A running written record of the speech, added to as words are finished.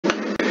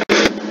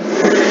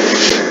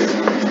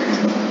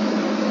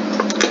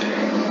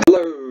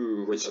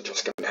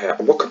Here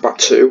and welcome back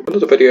to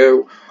another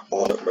video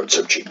on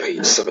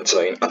MotoGP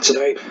 17, and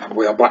today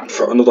we are back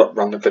for another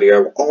random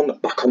video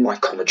back on my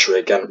commentary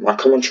again. My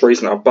commentary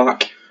is now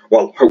back.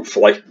 Well,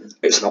 hopefully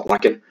it's not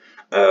lagging.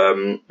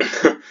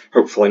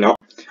 Hopefully not.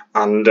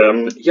 And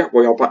yeah,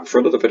 we are back for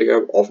another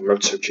video of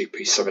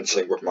MotoGP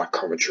 17 with my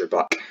commentary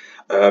back.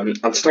 And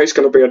today's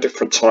going to be a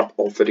different type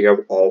of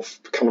video, of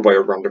kind of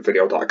a random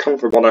video that I kind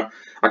of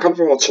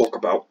want to talk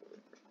about.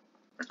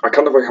 I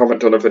kind of haven't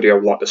done a video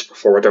like this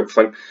before, I don't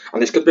think,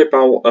 and it's going to be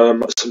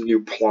about some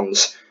new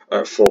plans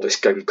for this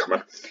game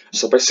coming.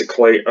 So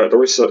basically,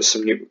 there is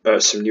some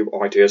new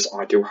ideas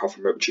I do have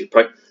for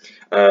MotoGP.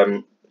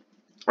 I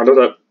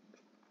know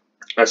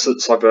that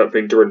since I've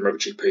been doing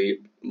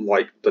MotoGP,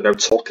 like the no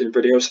talking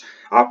videos,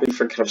 I've been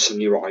thinking of some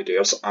new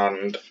ideas,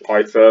 and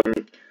I've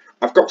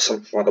got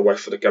some by the way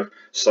for the game.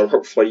 So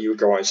hopefully you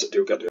guys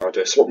do get the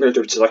idea. So what I'm going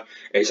to do today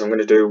is I'm going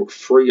to do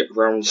 3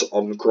 rounds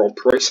on Grand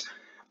Prix.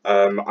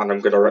 And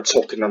I'm going to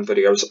talk in them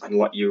videos and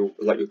let you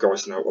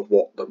guys know of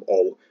what them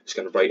all is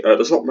going to be.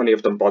 There's not many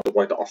of them, by the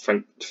way, that I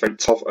think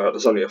of.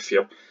 There's only a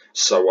few,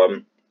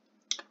 so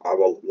I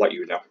will let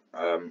you know.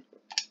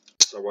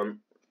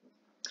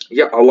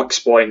 Yeah, I'll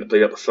explain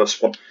the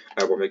first one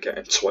when we get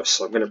into it.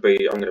 So I'm going to be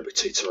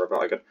teetering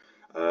about again.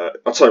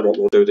 I'll tell you what,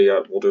 we'll do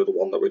the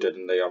one that we did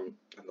in the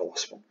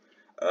last one.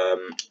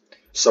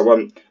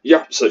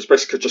 Yeah, so it's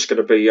basically just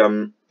going to be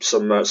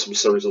some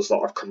series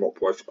that I've come up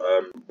with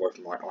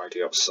my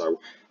idea. So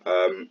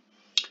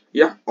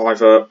yeah,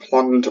 I've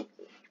planned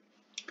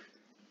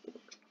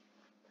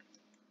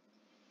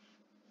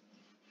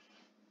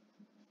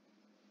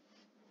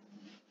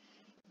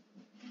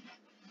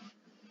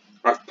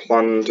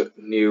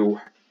new.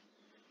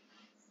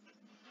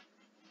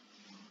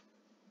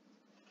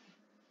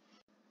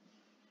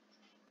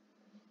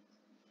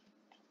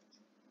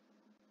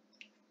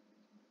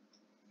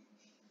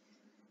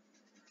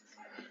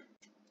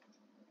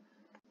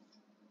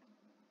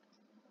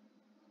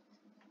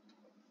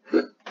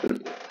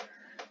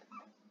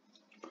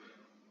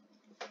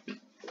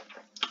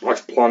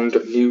 I've planned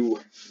new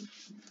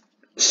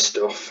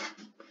stuff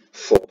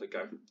for the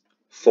game,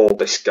 for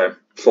this game,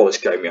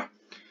 yeah.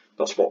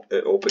 That's what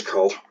it'll be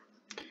called.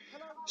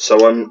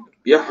 So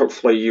yeah,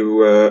 hopefully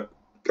you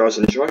guys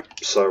enjoy.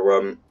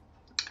 So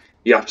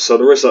yeah, so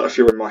there is a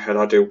few in my head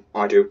I do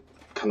want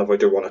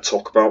to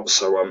talk about.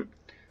 So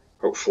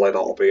hopefully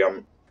that'll be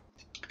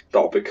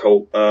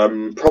cool.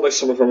 Probably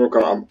some of them I've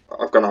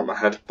gone out of my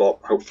head, but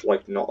hopefully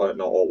not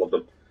all of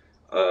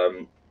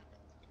them.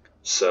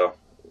 So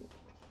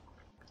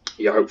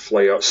yeah,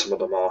 hopefully some of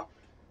them are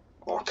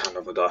kind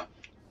of there.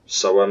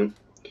 So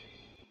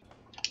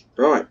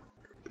right,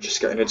 just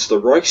getting into the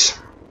race.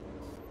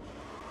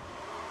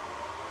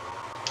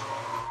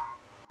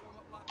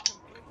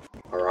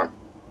 Alright.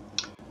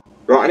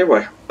 Right,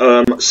 anyway,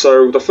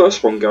 so the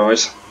first one,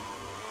 guys,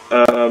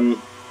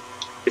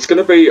 it's going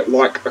to be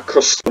like a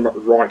custom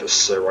riders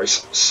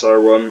series.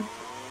 So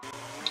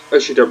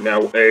as you don't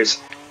know,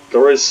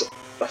 there is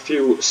a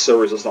few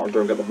series that I'm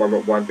doing at the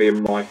moment where I'm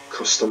being my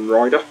custom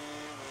rider.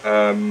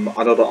 I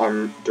know that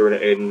I'm doing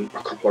it in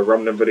a couple of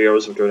random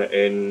videos. I'm doing it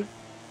in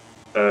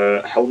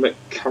helmet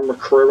camera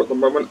crew at the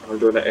moment. I'm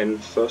doing it in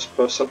first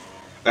person.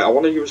 I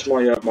want to use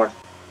my my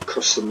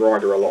custom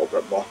rider a little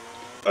bit more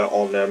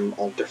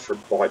on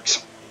different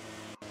bikes.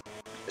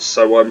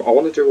 So I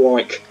want to do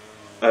like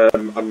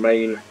a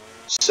main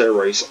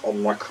series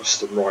on my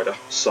custom rider.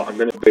 So I'm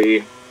going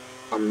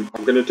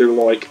to do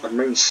like a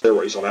main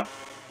series on it,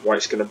 where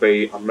it's going to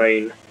be a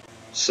main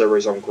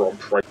series on Grand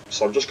Prix.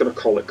 So I'm just going to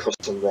call it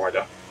custom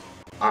rider.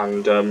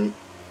 And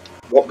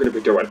what I'm going to be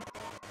doing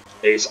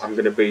is I'm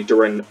going to be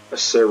doing a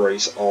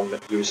series on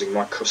using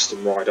my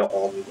custom rider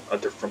on a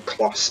different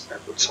class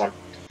every time.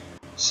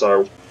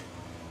 So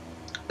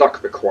that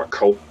could be quite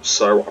cool.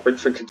 So I've been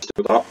thinking to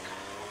do that,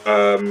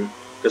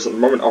 because at the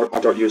moment I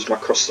don't use my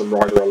custom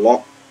rider a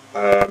lot.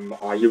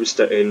 I used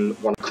it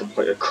when I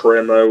completed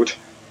career mode.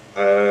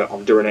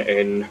 I'm doing it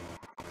in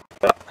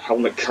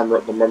helmet camera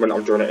at the moment.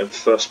 I'm doing it in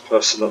first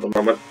person at the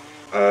moment.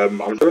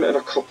 I'm doing it in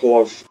a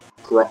couple of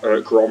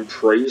Grand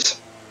Prix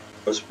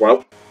as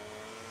well.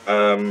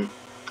 I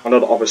know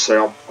that obviously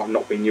I've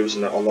not been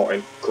using it a lot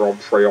in Grand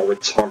Prix or in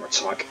time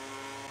attack,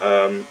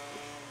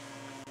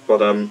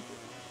 but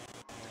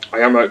I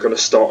am going to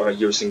start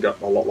using it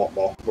a lot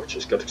more, which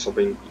is good because I've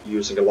been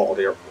using a lot of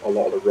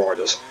the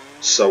riders.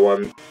 So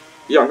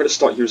yeah, I'm going to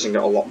start using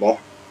it a lot more.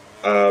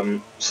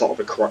 So that'll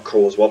be quite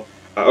cool as well.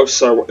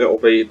 Also, it'll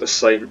be the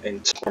same in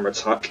time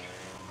attack.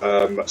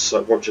 So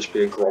it won't just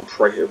be in Grand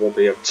Prix; it will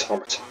be in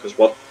time attack as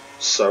well.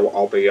 So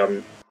I'll be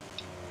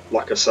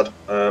like I said,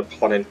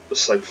 planning the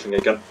same thing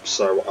again.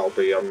 So I'll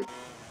be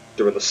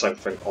doing the same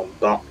thing on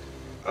that.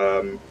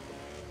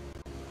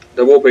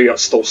 There will be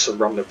still some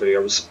random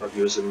videos of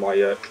using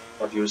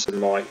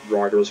my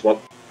rider as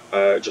well.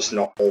 Just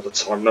not all the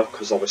time now,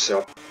 because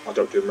obviously I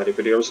don't do many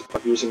videos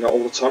of using it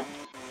all the time.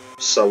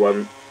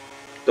 So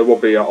there will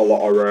be a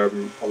lot of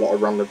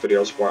random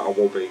videos where I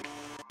will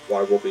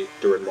be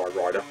doing my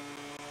rider.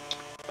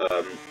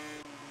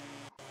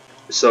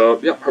 So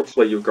yeah,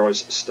 hopefully you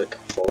guys stick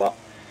for that.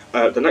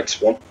 The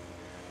next one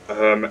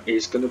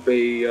is going to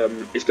be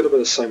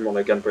the same one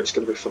again, but it's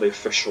going to be for the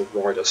official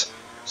riders.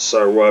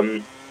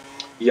 So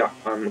yeah,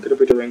 I'm going to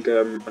be doing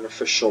an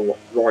official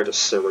rider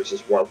series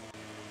as well.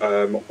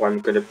 Where I'm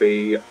going to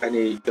be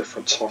any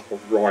different type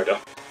of rider,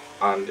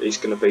 and he's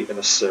going to be in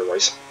a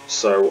series.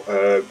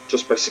 So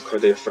just basically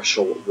the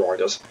official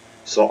riders.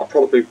 So I'll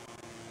probably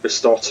be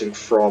starting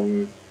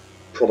from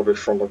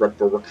the Red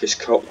Bull Rookies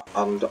Cup,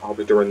 and I'll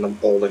be doing them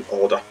all in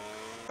order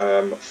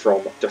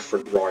from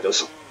different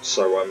riders.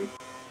 So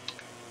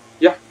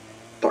yeah,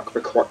 that could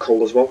be quite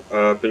cool as well.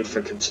 I've been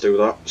thinking to do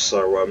that.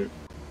 So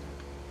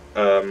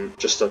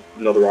just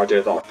another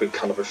idea that I've been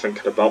kind of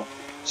thinking about.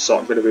 So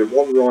I'm going to be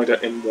one rider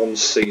in one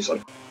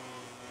season.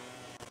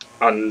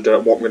 And what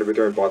I'm going to be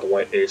doing, by the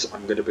way, is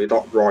I'm going to be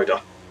that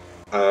rider,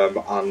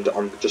 and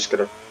I'm just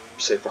going to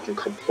see if I can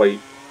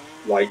complete,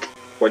 like,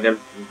 winning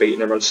and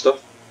beating him and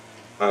stuff.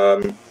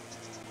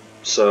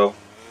 So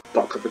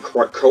that could be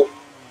quite cool.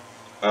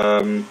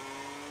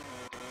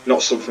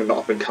 Not something that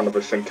I've been kind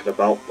of thinking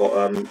about, but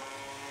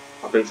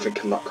I've been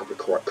thinking that could be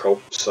quite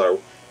cool.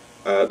 So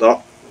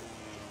that,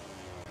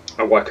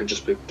 and where I can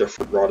just be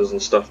different riders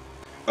and stuff.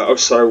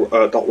 Also,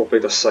 that will be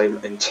the same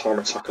in time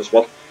attack as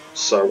well.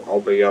 So I'll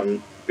be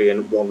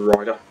being one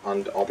rider,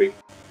 and I'll be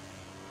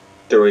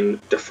doing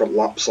different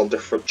laps on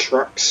different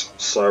tracks.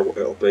 So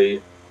it'll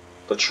be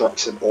the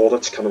tracks in order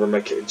to kind of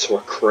make it into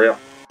a career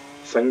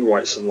thing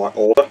where it's in like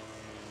order.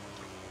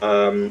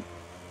 So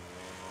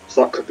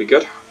that could be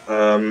good.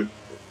 I've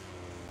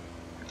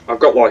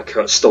got like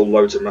still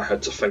loads in my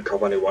head to think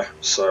of anyway.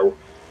 So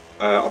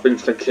I've been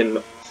thinking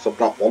for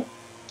that one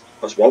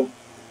as well.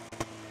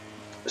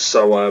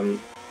 So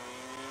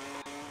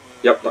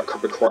yep, that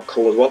could be quite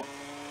cool as well.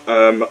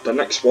 The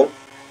next one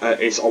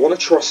is I want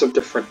to try some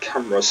different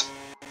cameras.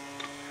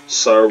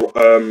 So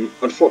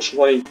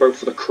unfortunately,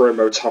 both of the career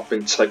modes have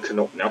been taken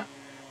up now.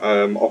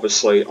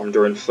 Obviously, I'm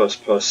doing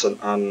first person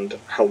and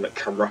helmet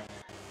camera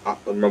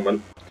at the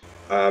moment.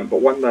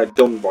 But when they're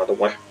done, by the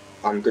way,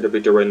 I'm going to be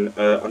doing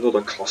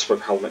another class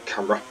with helmet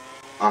camera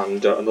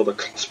and another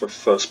class with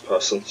first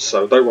person.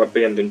 So they won't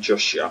be ending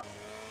just yet.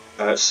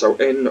 So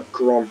in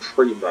Grand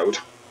Prix mode,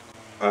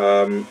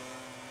 I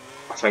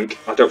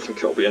don't think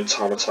it'll be in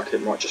time attack.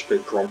 It might just be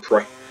Grand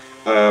Prix.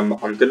 I'm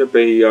going to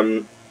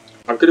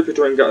be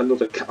doing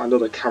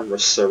another camera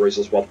series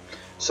as well.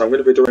 So I'm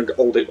going to be doing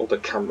all the other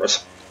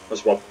cameras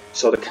as well.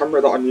 So the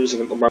camera that I'm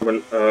using at the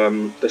moment,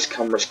 this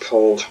camera's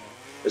called,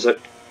 is it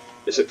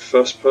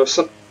first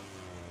person?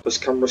 This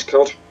camera's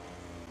called?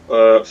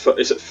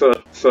 Is it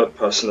third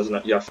person, isn't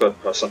it? Yeah, third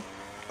person.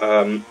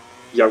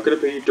 Yeah, I'm going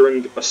to be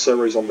doing a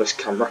series on this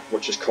camera,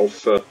 which is called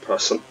third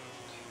person.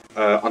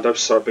 And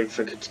also I've been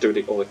thinking to do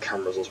the other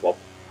cameras as well.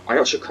 I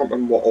actually can't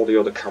remember what all the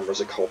other cameras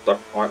are called though.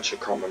 I actually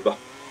can't remember.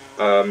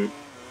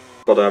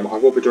 But I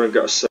will be doing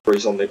a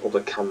series on the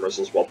other cameras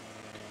as well.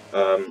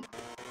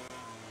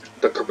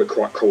 That could be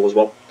quite cool as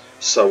well.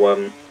 So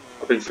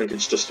I've been thinking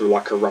to just do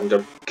like a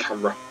random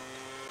camera.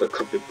 That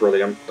could be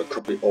brilliant. That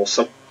could be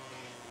awesome.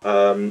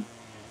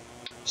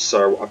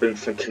 So I've been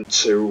thinking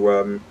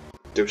to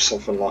do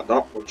something like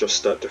that with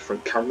just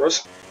different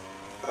cameras.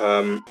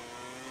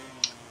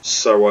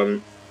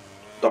 So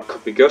that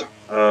could be good.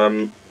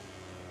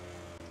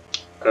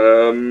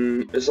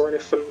 Is there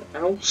anything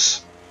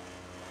else?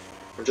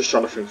 I'm just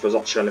trying to think if there's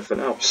actually anything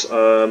else.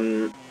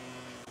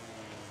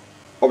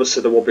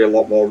 Obviously there will be a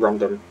lot more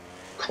random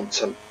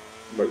content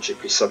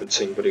MotoGP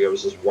 17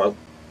 videos as well.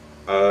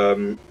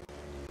 I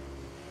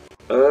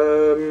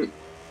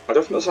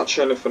don't think there's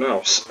actually anything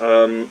else.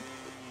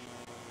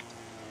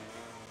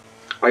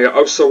 I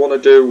also want to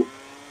do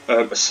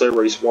a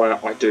series where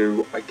I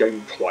do a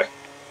gameplay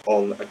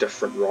on a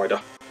different rider.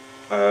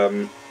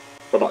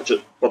 But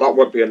that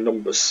won't be a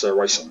numbers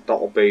series.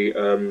 That'll be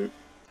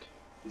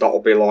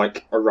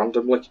like a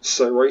randomly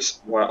series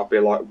where I'll be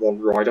like one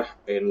rider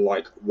in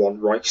like one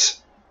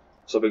race.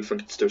 So I've been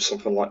thinking to do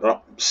something like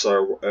that.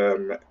 So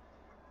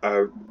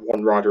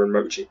one rider in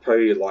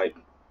MotoGP, like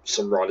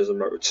some riders in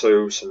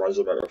Moto2, some riders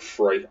in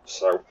Moto3.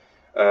 So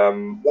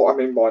what I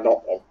mean by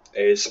that one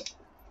is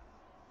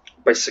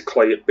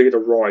basically be the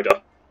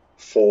rider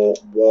for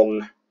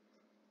one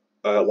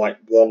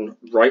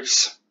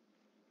race,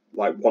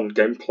 like one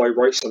gameplay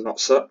race, and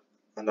that's it.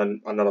 And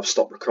then I've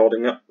stopped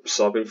recording it.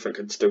 So I've been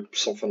thinking to do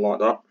something like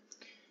that.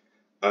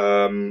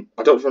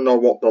 I don't even know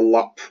what the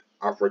lap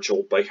average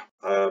will be.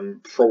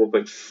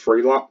 Probably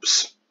 3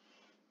 laps,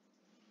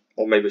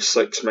 or maybe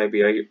 6,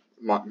 maybe 8.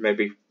 Might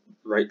maybe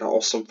rate that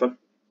or something.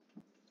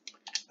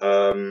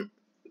 Don't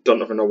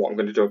even know what I'm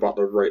going to do about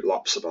the rate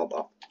laps about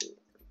that.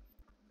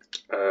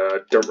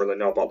 Don't really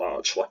know about that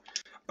actually.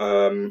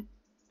 But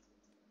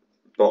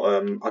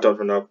I don't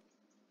even know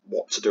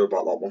what to do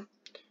about that one.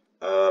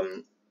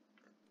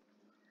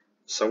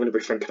 So I'm going to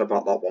be thinking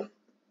about that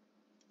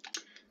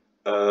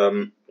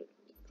one.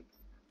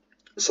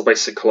 So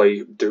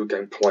basically, do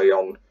gameplay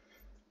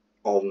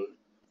on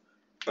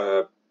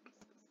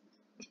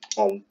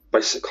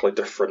basically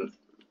different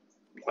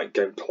like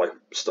gameplay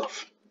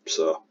stuff.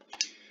 So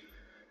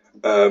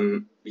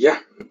yeah,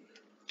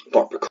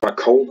 that'd be quite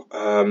cool.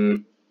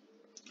 I'm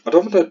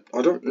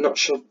not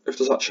sure if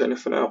there's actually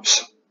anything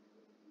else.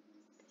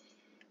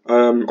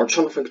 I'm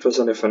trying to think if there's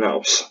anything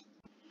else.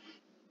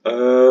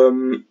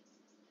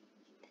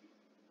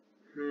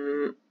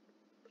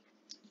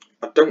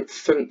 I don't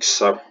think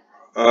so.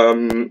 I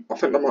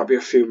think there might be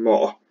a few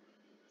more.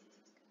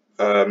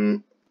 I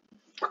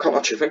can't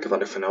actually think of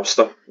anything else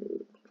though.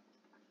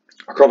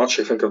 I can't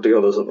actually think of the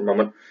others at the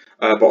moment.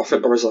 But I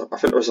think there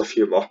is a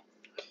few more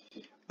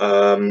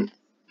that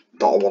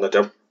I want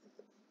to do.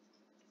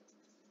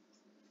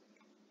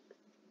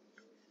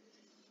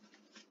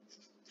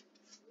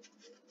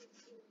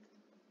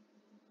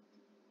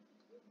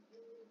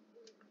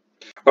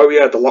 Oh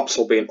yeah, the laps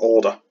will be in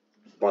order,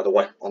 by the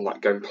way, on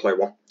that gameplay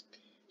one.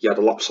 Yeah,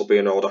 the laps will be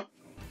in order.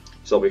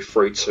 So they'll be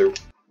 3, 2,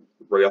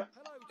 rear.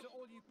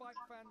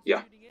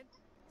 Yeah.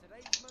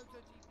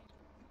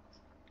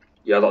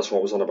 Yeah, that's what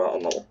I was on about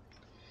on that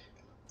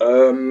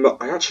one.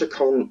 I actually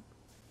can't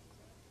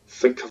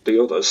think of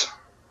the others.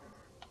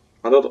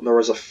 I know that there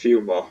is a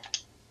few more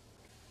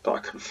that I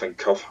can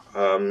think of.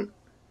 I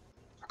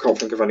can't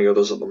think of any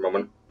others at the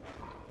moment.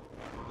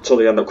 Until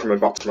they end up coming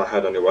back to my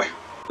head anyway.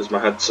 Because my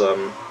head's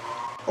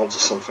onto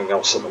something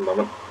else at the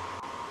moment.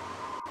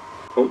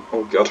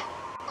 Oh god.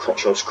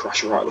 Crotchos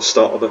crash right at the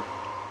start of the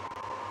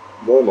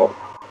warm-up.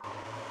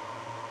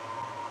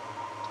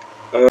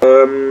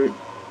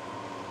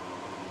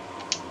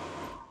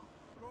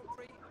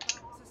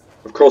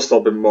 Of course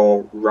there'll be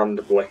more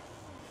randomly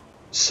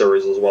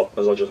series as well,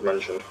 as I just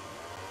mentioned.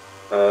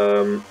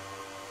 There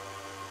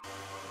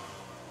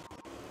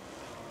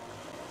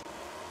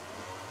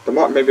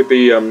might maybe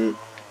be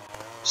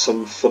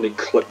some funny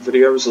clip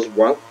videos as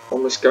well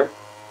on this game.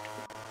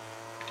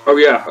 Oh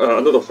yeah,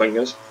 another thing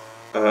is,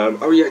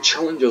 oh yeah,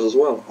 challenges as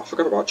well. I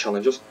forgot about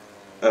challenges.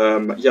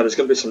 Yeah, there's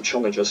going to be some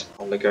challenges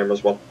on the game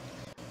as well.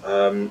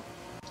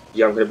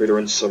 Yeah, I'm going to be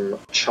doing some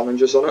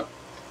challenges on it,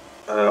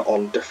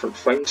 on different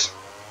things.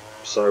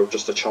 So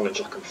just a challenge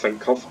I can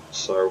think of.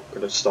 So I'm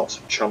going to start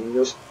some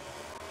challenges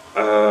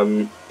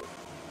as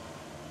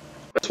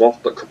well.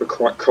 That could be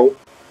quite cool.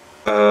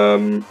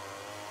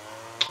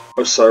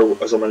 Also,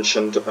 as I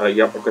mentioned,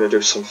 yeah, I'm going to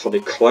do some funny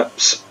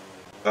clips.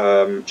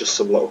 Just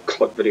some little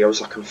clip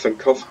videos I can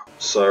think of.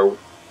 So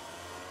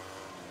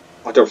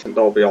I don't think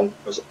they'll be on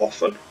as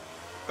often.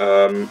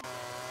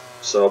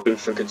 So I've been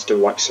thinking to do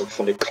like some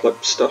funny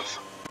clip stuff.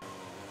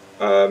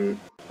 Of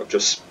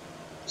just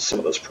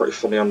something that's pretty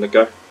funny on the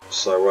go.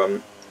 So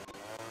I've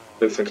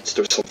been thinking to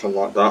do something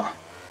like that.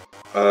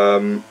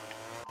 I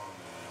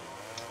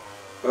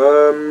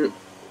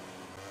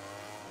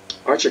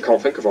actually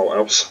can't think of what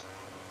else.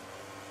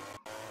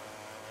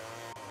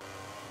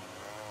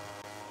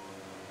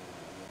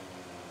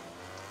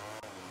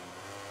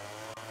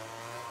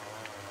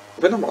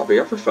 I think that might be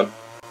everything.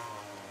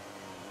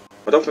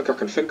 I don't think I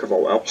can think of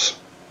what else.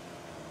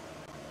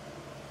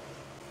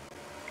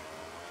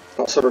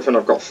 That's everything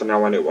I've got for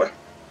now anyway.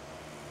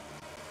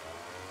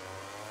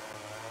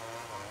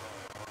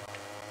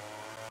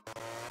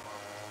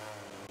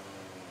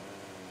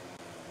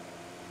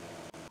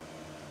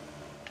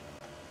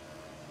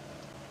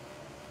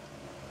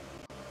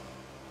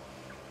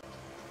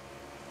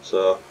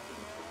 So,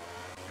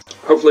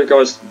 hopefully you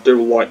guys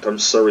do like them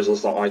series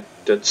that I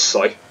did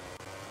say.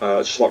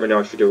 Just let me know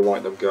if you do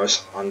like them,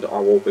 guys, and I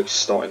will be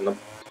starting them.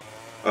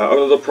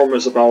 Another problem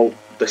is about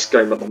this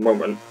game at the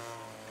moment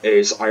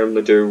is I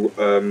only do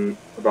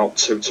about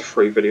 2 to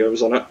 3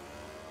 videos on it.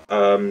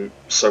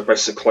 So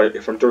basically,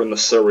 if I'm doing the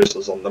series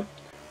on them,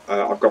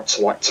 I've got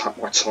to like tap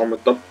my time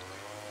with them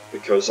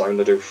because I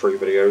only do 3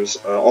 videos.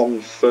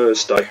 On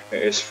Thursday,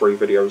 it is 3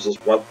 videos as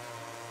well.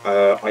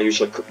 I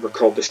usually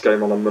record this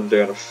game on a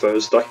Monday and a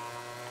Thursday.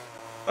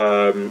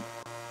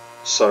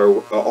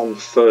 So on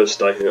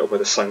Thursday it'll be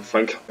the same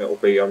thing. It'll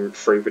be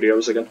 3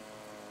 videos again.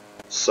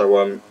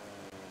 So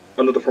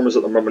another problem is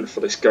at the moment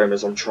for this game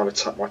is I'm trying to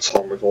tap my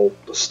time with all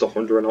the stuff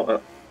I'm doing on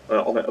it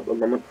at the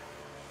moment.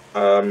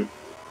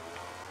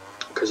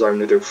 Because I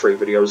only do 3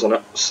 videos on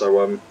it.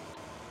 So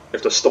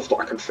if there's stuff that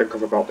I can think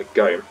of about the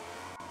game,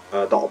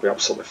 that'll be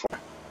absolutely fine.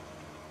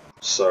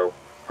 So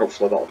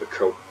hopefully that'll be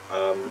cool.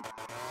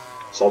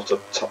 So I'll have to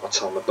tap my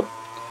time with them.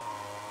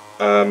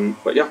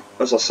 But yeah,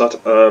 as I said,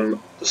 the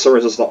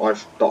series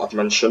that I've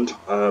mentioned,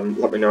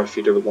 let me know if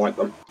you do like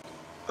them.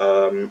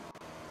 And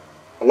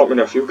let me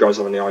know if you guys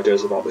have any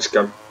ideas about this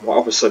game. Well,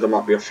 obviously there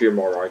might be a few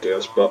more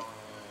ideas, but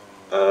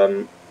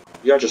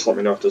yeah, just let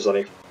me know if there's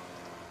any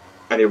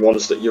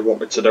ones that you want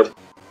me to do.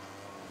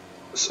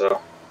 So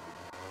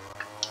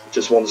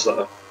just ones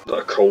that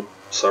are cool.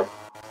 So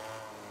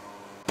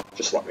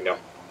just let me know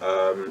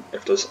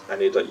if there's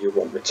any that you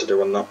want me to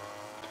do on that.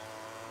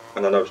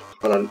 And then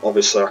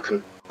obviously I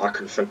can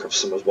think of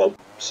some as well.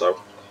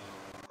 So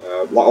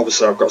like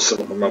obviously I've got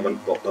some at the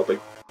moment, but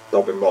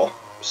there'll be more.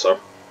 So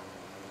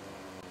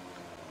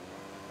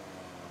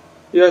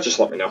yeah, just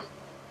let me know.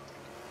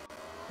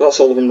 That's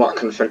all of them that I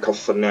can think of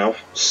for now.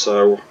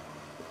 So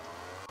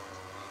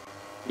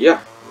yeah.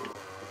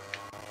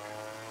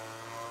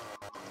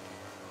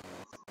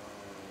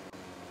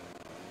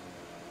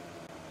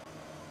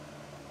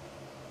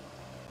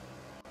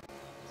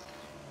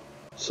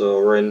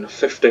 So we're in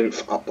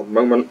 15th at the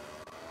moment,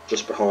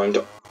 just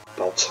behind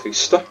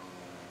Bautista.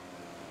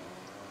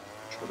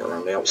 Try to get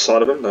around the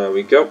outside of him, there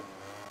we go.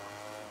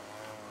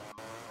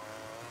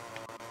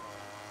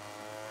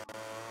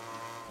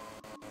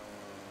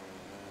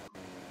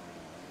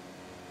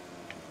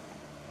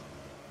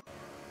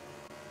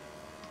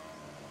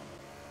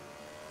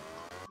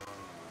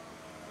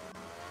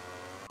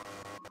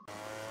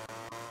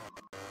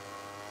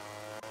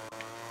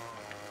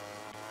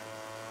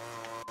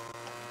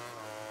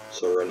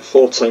 So we're in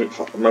 14th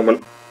at the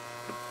moment.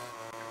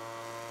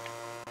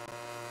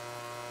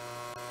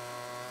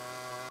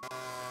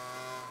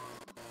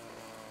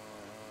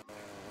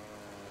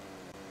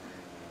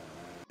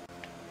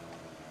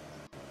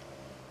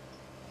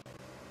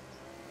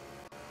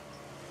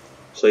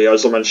 So yeah,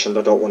 as I mentioned,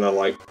 I don't want to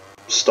like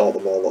start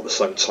them all at the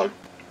same time,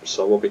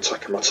 so I will be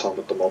taking my time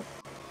with them all.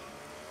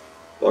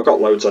 But I've got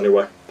loads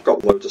anyway. I've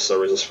got loads of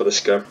series for this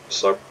game,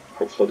 so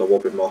hopefully there will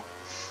be more.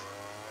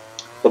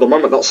 But at the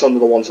moment, that's only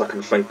the ones I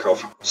can think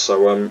of.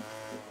 So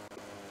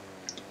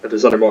if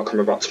there's any more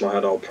coming back to my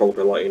head, I'll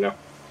probably let you know.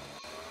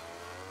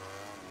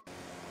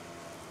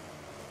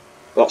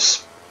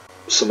 That's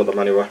some of them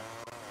anyway.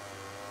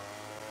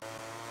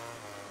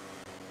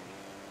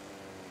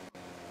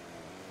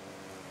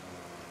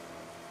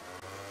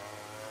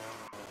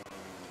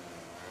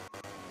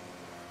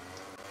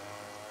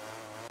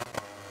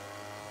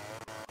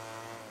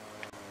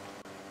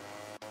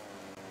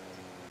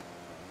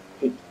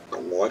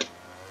 Gone wide.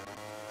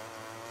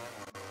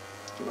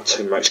 My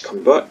teammates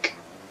come back.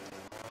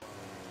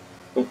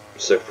 Oh,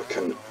 see if we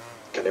can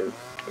get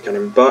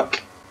him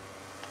back.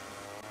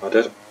 I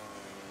did.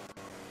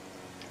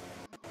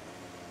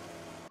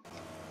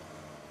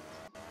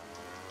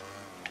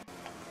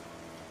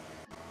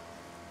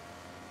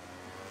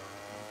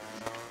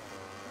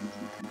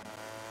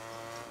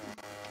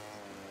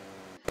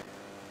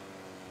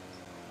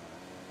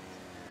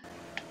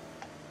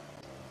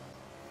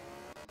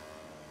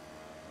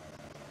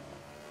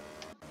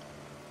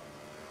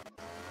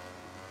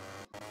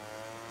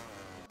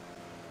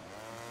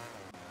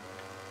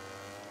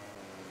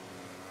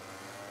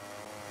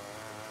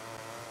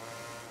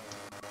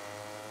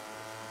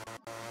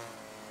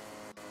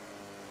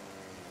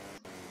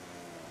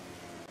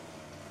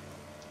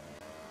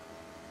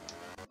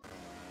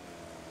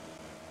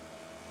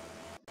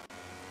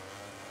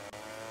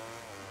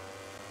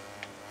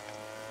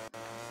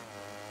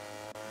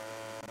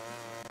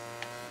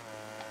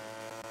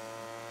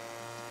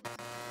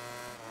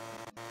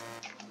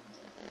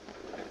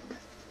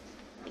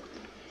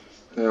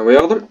 There we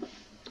are then.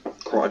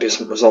 Quite a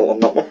decent result on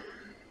that one.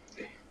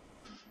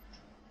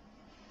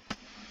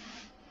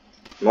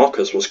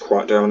 Marquez was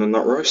quite down in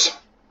that race.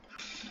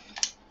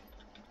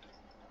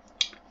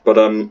 But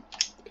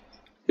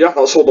yeah,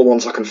 that's all the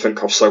ones I can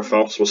think of so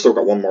far, so we've still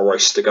got one more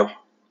race to go.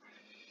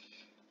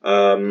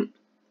 But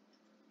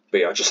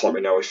yeah, just let me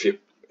know if you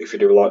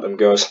do like them,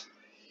 guys,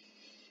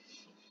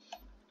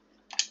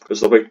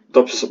 because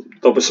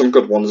there'll be some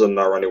good ones in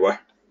there anyway,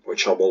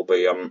 which I will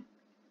be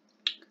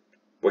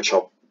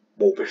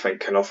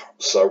thinking of.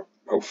 So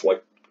hopefully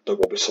there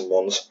will be some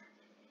ones.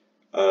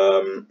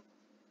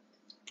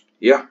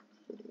 Yeah,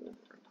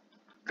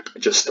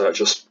 just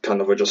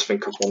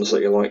think of ones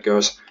that you like,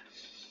 guys.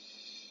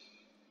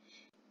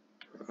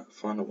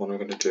 Final one I'm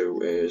going to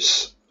do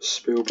is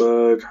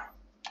Spielberg.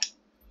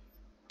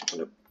 I'm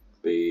going to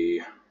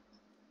be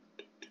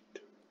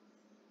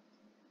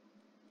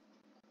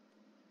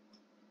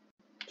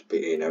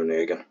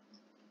Inoni again.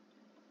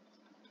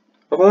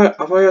 Have I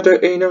had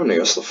Inoni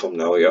as the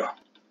thumbnail yet?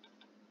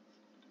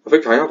 I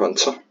think I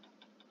haven't.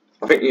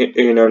 I think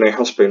Inoni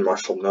has been my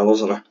thumbnail,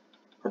 hasn't it?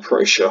 I'm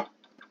pretty sure.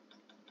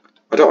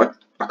 I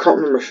can't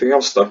remember if he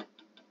has though.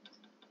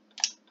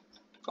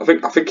 I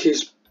think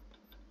he's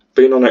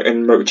been on it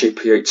in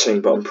MotoGP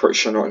 18, but I'm pretty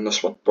sure not in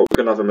this one. But we're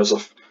gonna have him as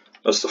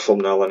the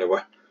thumbnail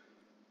anyway.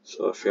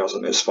 So if he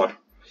hasn't, it's fine.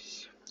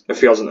 If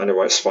he hasn't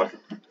anyway, it's fine.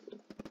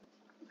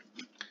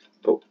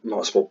 But might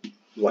as well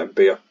let him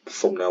be a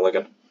thumbnail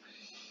again.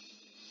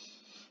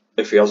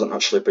 If he hasn't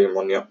actually been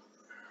one yet.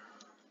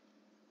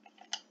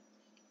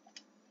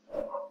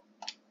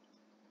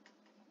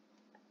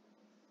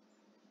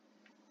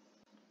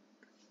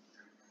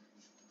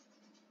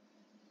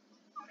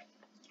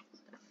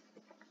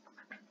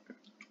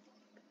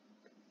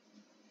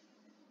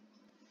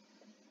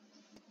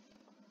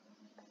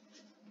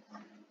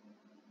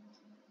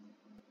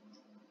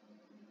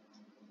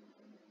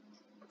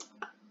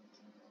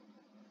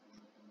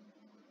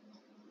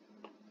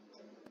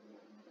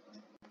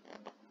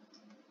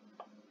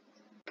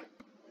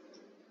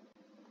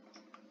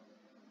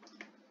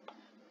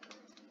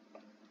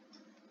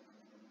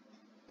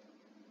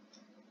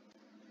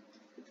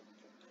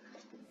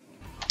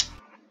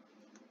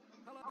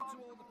 To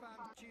all the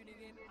fans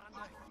tuning in, and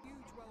a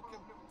huge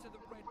welcome to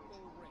the Red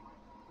Bull Ring.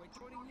 We're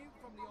joining you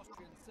from the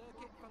Austrian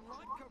circuit for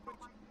live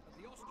coverage of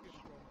the Austrian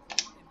Grand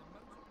Prix in the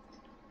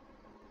MotoGP.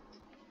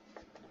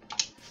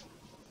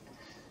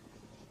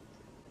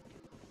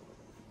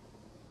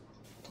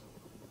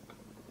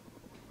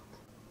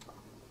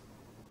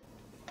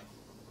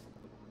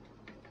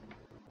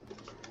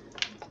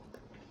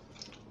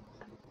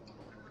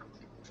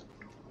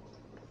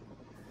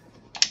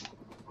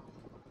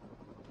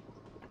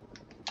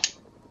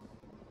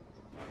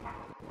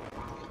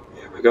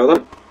 we go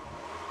then.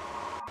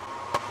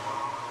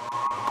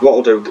 What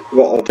I'll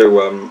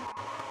do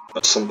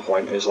at some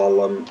point is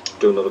I'll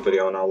do another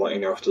video and I'll let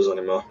you know if there's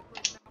any more.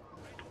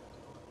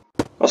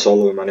 That's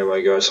all of them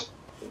anyway, guys.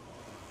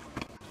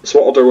 So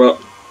what I'll do at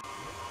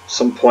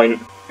some point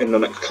in the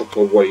next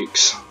couple of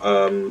weeks,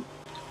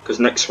 because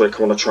next week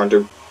I want to try and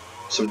do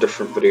some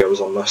different videos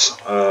on this.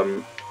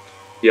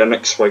 Yeah,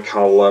 next week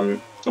oh,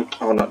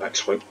 not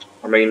next week.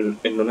 I mean,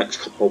 in the next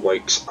couple of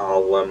weeks,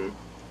 I'll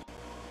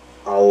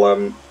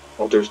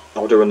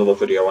do another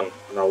video and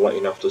I'll let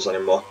you know if there's any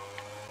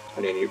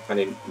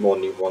more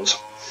new ones.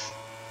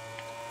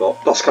 But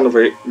that's kind of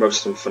it, most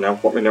of them for now.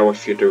 Let me know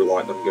if you do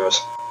like them, guys,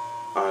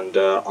 and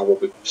I will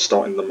be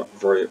starting them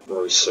very,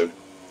 very soon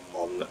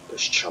on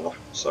this channel.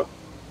 So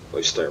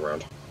please stay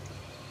around.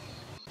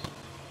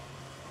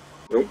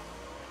 Nope.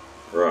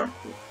 Right.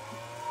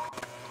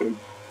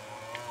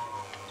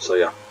 So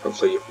yeah,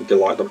 hopefully you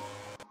like them.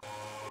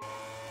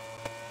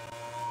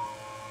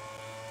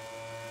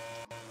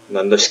 And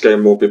then this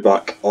game will be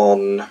back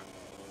on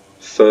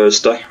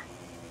Thursday.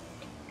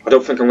 I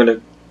don't think I'm going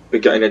to be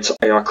getting into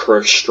AI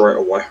career straight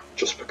away,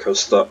 just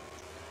because that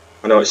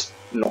I know it's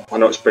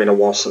been a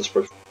while since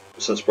we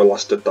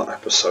last did that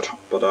episode,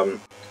 but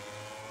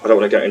I don't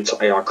want to get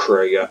into AI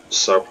career yet,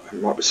 so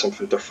it might be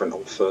something different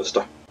on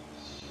Thursday.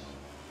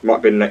 It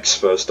might be next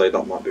Thursday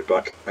that might be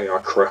back, AI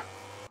career.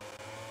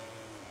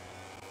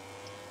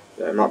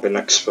 Yeah, it might be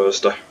next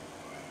Thursday.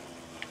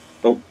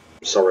 Oh,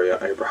 sorry,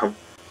 Abraham.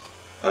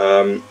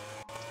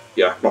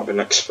 Yeah, it might be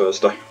next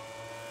Thursday. Let's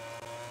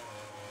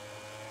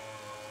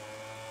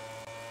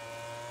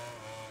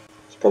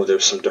probably do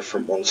some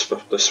different ones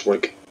for this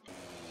week.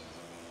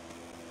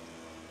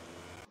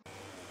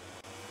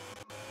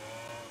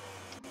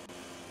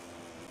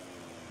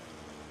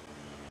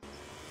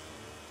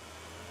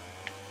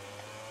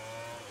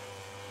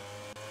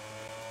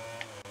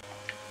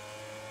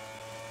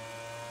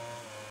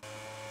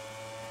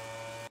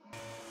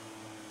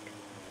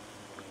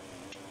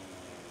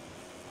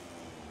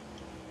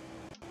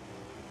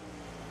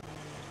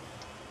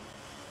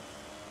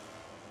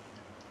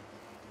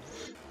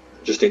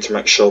 Just need to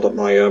make sure that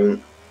my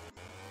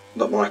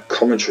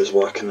commentary is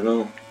working and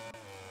all.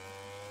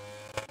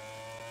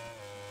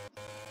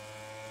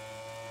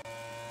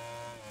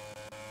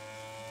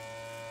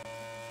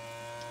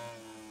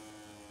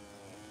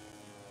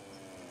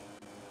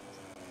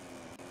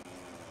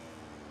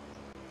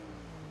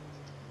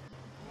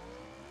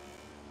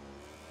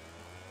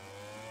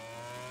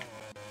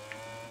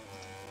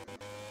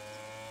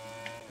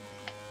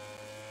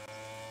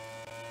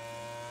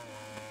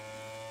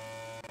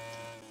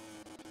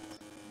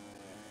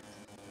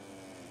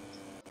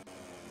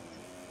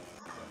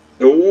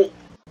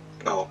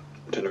 Oh,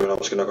 didn't even know I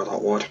was going to go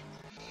that wide.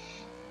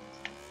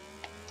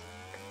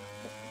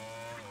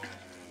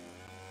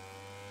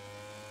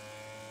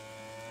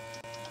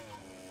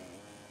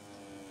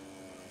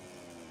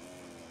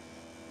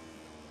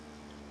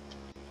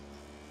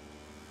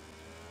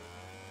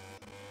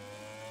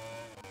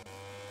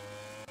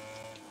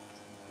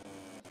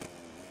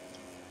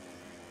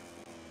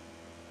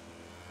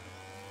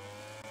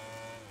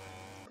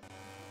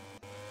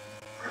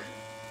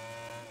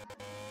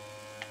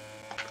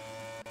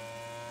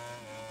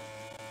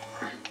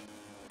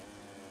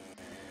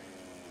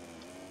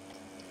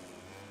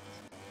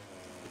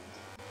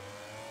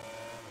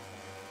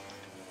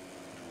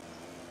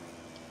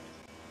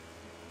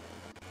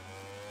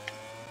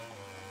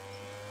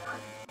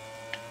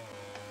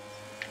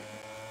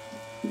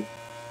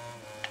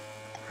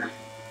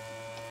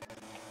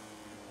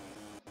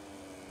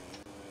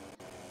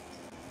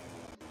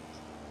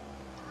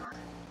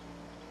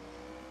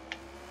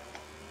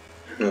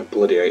 I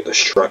bloody hate this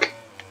track.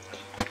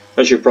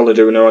 As you probably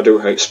do know, I do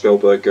hate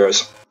Spielberg,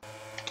 guys,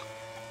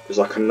 because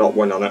I cannot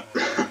win on it.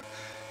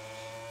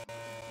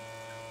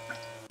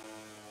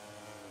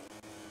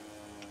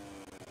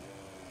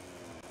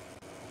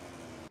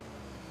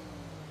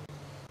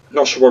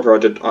 Not sure whether I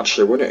did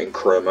actually win it in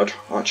career mode.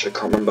 I actually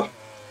can't remember.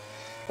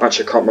 I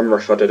actually can't remember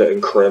if I did it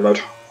in career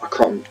mode. I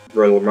can't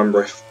really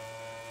remember if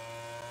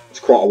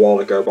it's quite a while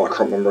ago, but I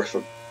can't remember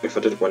if I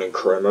did win in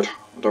career mode.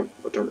 I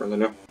don't really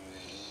know.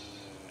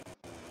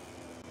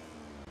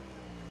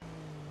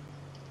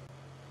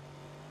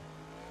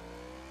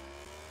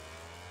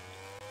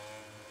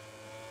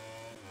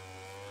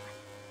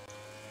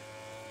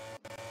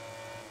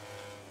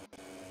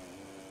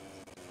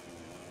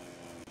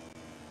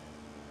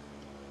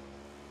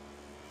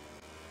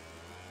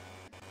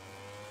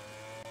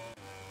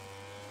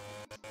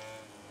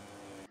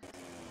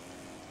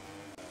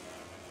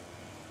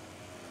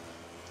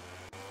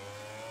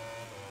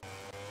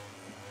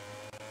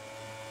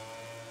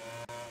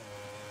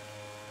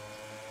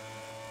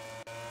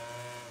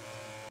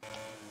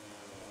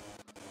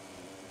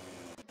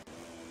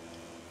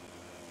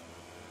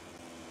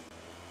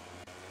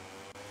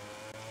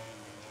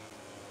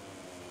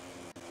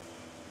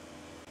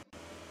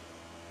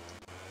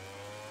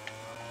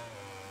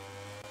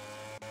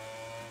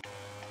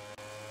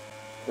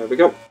 There we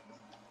go.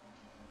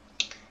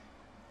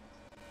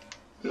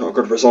 Not a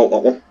good result,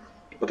 that one.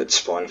 but it's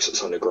fine because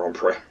it's only Grand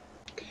Prix.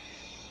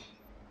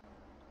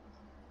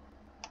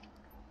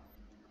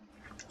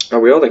 There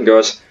we are then,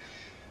 guys.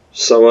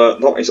 So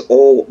that is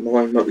all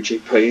my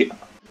MotoGP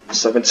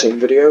 17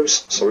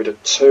 videos. So we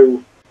did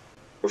 2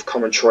 with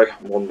commentary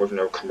and 1 with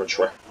no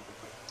commentary.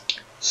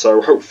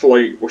 So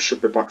hopefully we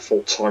should be back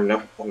full time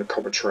now on the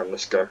commentary on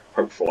this game,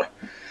 hopefully.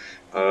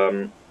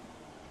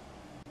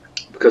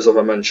 Because as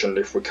I mentioned,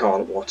 if we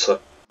can't, we'll have to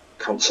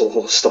cancel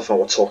all the stuff I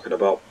was talking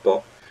about,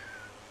 but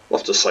we'll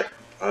have to see.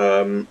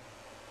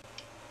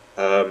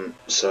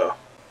 So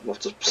we'll have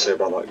to see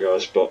about that,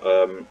 guys, but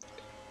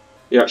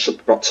yeah, it should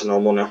be back to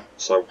normal now,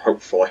 so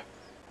hopefully.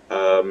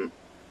 And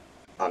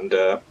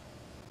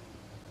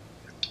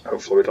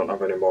hopefully we don't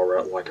have any more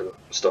lagging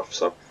stuff,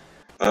 so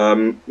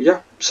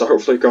yeah, so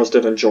hopefully you guys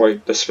did enjoy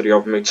this video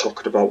of me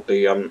talking about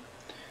the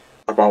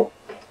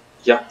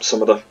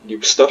some of the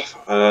new stuff,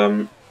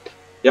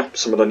 yeah,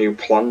 some of the new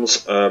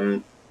plans.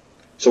 So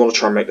I want to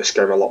try and make this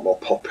game a lot more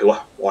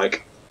popular.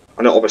 Like,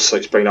 I know obviously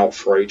it's been out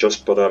for ages,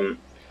 but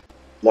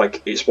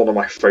like, it's one of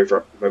my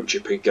favourite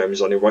MotoGP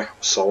games anyway,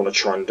 so I want to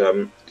try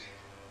and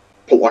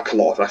put like a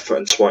lot of effort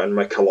into it and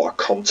make a lot of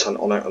content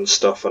on it and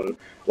stuff, and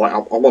like I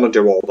want to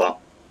do all that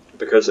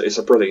because it's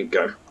a brilliant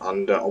game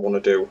and I want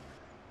to do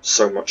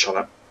so much on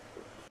it.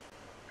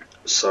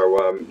 So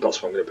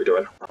that's what I'm going to be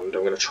doing, and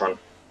I'm going to try and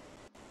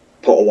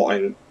put a lot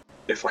in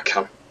if I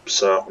can.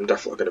 So I'm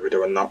definitely going to be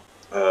doing that.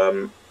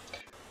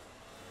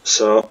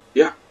 So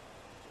yeah,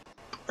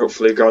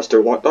 hopefully you guys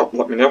do like that.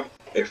 Let me know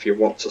if you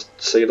want to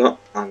see that,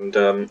 and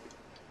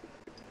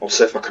I'll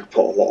see if I can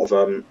put a lot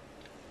of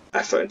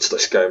effort into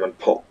this game and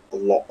put a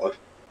lot of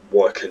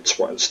work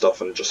into it and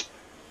stuff, and just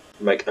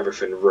make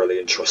everything really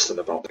interesting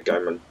about the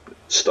game and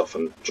stuff,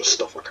 and just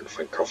stuff I can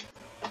think of,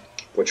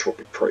 which will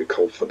be pretty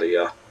cool for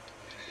the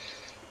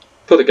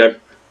game.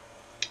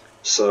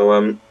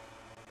 So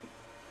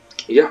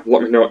yeah,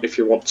 let me know if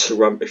you want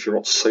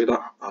to see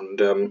that,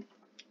 and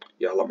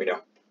yeah, let me know,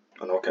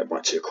 and I'll get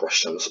back to your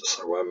questions.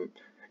 So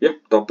yeah,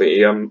 there'll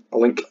be a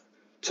link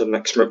to the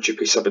next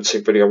MotoGP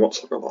 17 video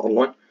once I've got that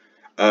online.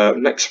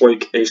 Next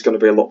week is going to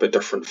be a little bit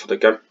different for the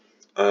game.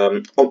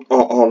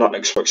 Not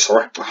next week,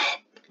 sorry.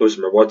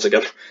 Losing my words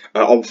again.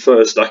 On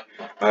Thursday,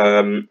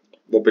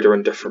 we'll be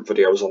doing different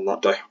videos on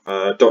that day.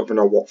 Don't even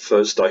know what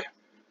Thursday.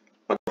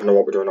 I don't know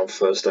what we're doing on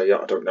Thursday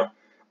yet. I don't know.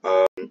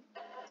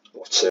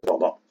 We'll have to see about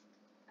that.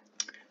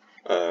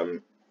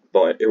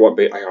 But it won't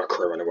be AR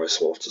Crew anyway,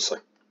 so we'll have to see.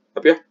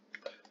 But yeah,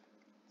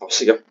 I'll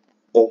see you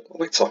all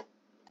later.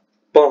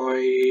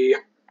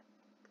 Bye.